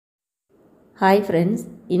Hi friends,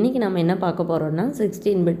 இன்னைக்கு நாம என்ன பார்க்க போறோம்னா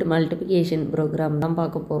 16 bit multiplication program தான்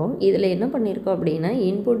பார்க்க போறோம். இதுல என்ன பண்ணிருக்கோம் அப்படினா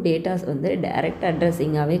input datas வந்து direct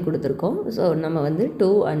addressing ஆவே கொடுத்திருக்கோம். சோ நம்ம வந்து 2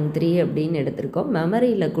 and 3 அப்படினு எடுத்துறோம்.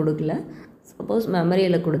 மெமரியில கொடுக்கல. சப்போஸ்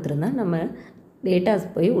மெமரியில கொடுத்திருந்தா நம்ம datas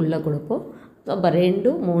போய் உள்ள கொடுப்போம். சோ அப்ப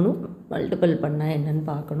 2 3 மல்டிபிள் பண்ணா என்னன்னு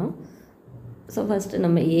பார்க்கணும். சோ ஃபர்ஸ்ட்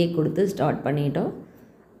நம்ம a கொடுத்து ஸ்டார்ட் பண்ணிட்டோம்.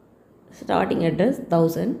 ஸ்டார்டிங் அட்ரஸ்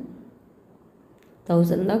 1000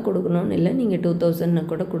 தான் கொடுக்கணும்னு இல்லை, நீங்கள் 2000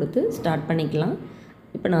 கூட கொடுத்து ஸ்டார்ட் பண்ணிக்கலாம்.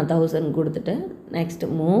 இப்போ நான் 1000 கொடுத்துட்டேன். நெக்ஸ்ட்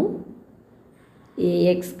மூவ்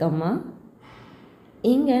AX,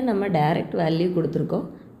 இங்கே நம்ம டைரக்ட் வேல்யூ கொடுத்துருக்கோம்.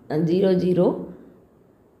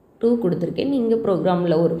 002 கொடுத்துருக்கேன். நீங்கள்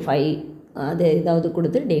ப்ரோக்ராமில் ஒரு 5 அது ஏதாவது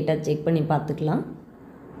கொடுத்து டேட்டா செக் பண்ணி பார்த்துக்கலாம்.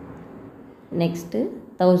 நெக்ஸ்ட்டு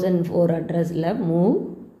 1004 அட்ரஸில் move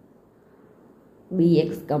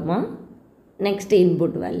BX, next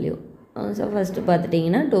input value. So first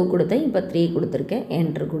பார்த்துட்டிங்கன்னா 2 கொடுத்தேன், இப்போ 3 கொடுத்துருக்கேன்.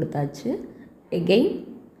 என்ட்ரு கொடுத்தாச்சு. எகெயின்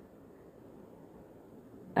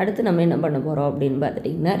அடுத்து நம்ம என்ன பண்ண போகிறோம் அப்படின்னு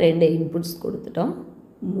பார்த்துட்டிங்கன்னா 2 இன்புட்ஸ் கொடுத்துட்டோம்.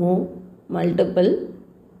 Move multiple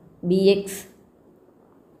BX,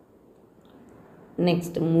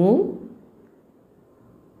 next move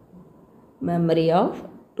memory of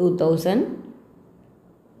 2000,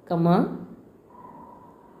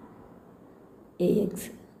 AX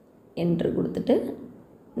enter கொடுத்துட்டு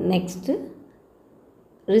நெக்ஸ்ட்டு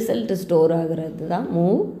ரிசல்ட் ஸ்டோர் ஆகிறது தான்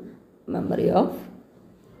move memory of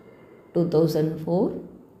 2004,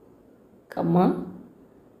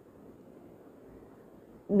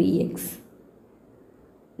 BX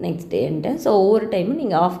next enter. So ஒவ்வொரு டைமும்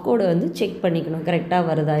நீங்கள் ஆஃப் கோடை வந்து செக் பண்ணிக்கணும் கரெக்டாக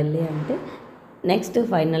வருதா இல்லையான்ட்டு. நெக்ஸ்ட்டு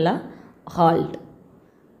ஃபைனலாக ஹால்ட்.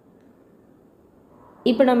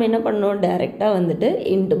 இப்போ நம்ம என்ன பண்ணோம், டைரெக்டாக வந்துட்டு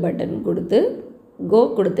இன்ட் பட்டன் கொடுத்து கோ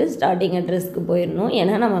கொடுத்து ஸ்டார்டிங் அட்ரஸ்க்கு போயிடணும்.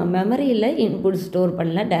 ஏன்னா நம்ம மெமரியில் இன்புட் ஸ்டோர்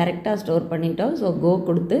பண்ணல, டைரெக்டாக ஸ்டோர் பண்ணிட்டோம். ஸோ கோ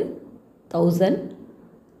கொடுத்து 1000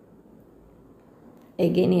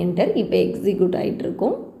 எகெயின் என்டர். இப்போ எக்ஸிக்யூட்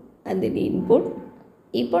ஆகிட்டுருக்கும் அந்த இன்புட்.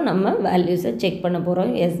 இப்போ நம்ம வேல்யூஸை செக் பண்ண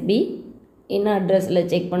போகிறோம். SB என்ன அட்ரஸில்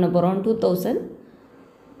செக் பண்ண போகிறோம், 2000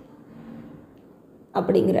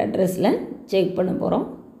 அப்படிங்கிற அட்ரஸில் செக் பண்ண போகிறோம்.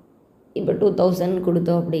 இப்போ 2000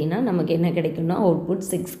 கொடுத்தோம் அப்படின்னா நமக்கு என்ன கிடைக்கும்னா அவுட்புட்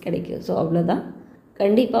 6 கிடைக்கும். ஸோ அவ்வளோதான்.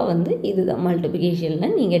 கண்டிப்பாக வந்து இதுதான்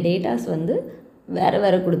மல்டிப்ளிகேஷனில் நீங்கள் டேட்டாஸ் வந்து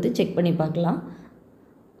வேறு கொடுத்து செக் பண்ணி பார்க்கலாம்.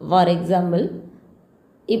 ஃபார் எக்ஸாம்பிள்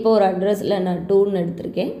இப்போ ஒரு அட்ரஸில் நான் 2ன்னு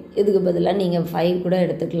எடுத்திருக்கேன், இதுக்கு பதிலாக நீங்கள் 5 கூட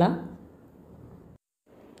எடுத்துக்கலாம்.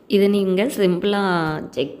 இது நீங்கள் சிம்பிளாக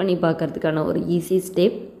செக் பண்ணி பார்க்கறதுக்கான ஒரு easy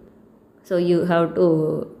step. So you have to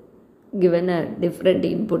given a different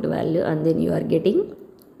input value and then you are getting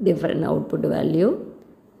different output value.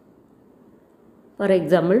 For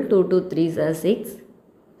example 2 to 3 are 6.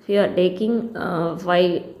 If you are taking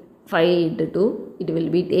 5 into 2, it will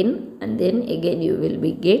be 10, and then again you will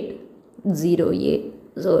be get 0A.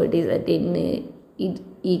 So it is a 10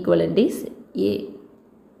 equivalent is A.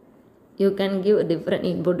 You can give a different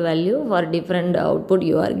input value for different output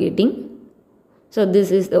you are getting. So this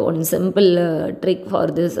is the one simple trick for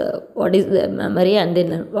this. What is the memory and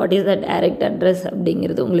then what is the direct address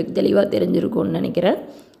அப்படிங்கிறது உங்களுக்கு தெளிவாக தெரிஞ்சிருக்கும்னு நினைக்கிறேன்.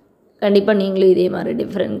 கண்டிப்பாக நீங்களும் இதே மாதிரி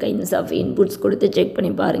different kinds of inputs கொடுத்து செக்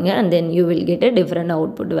பண்ணி பாருங்கள். And then you will get a different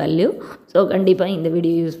output value. So கண்டிப்பாக இந்த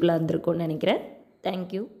வீடியோ யூஸ்ஃபுல்லாக இருந்திருக்கும்னு நினைக்கிறேன்.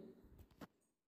 தேங்க்யூ.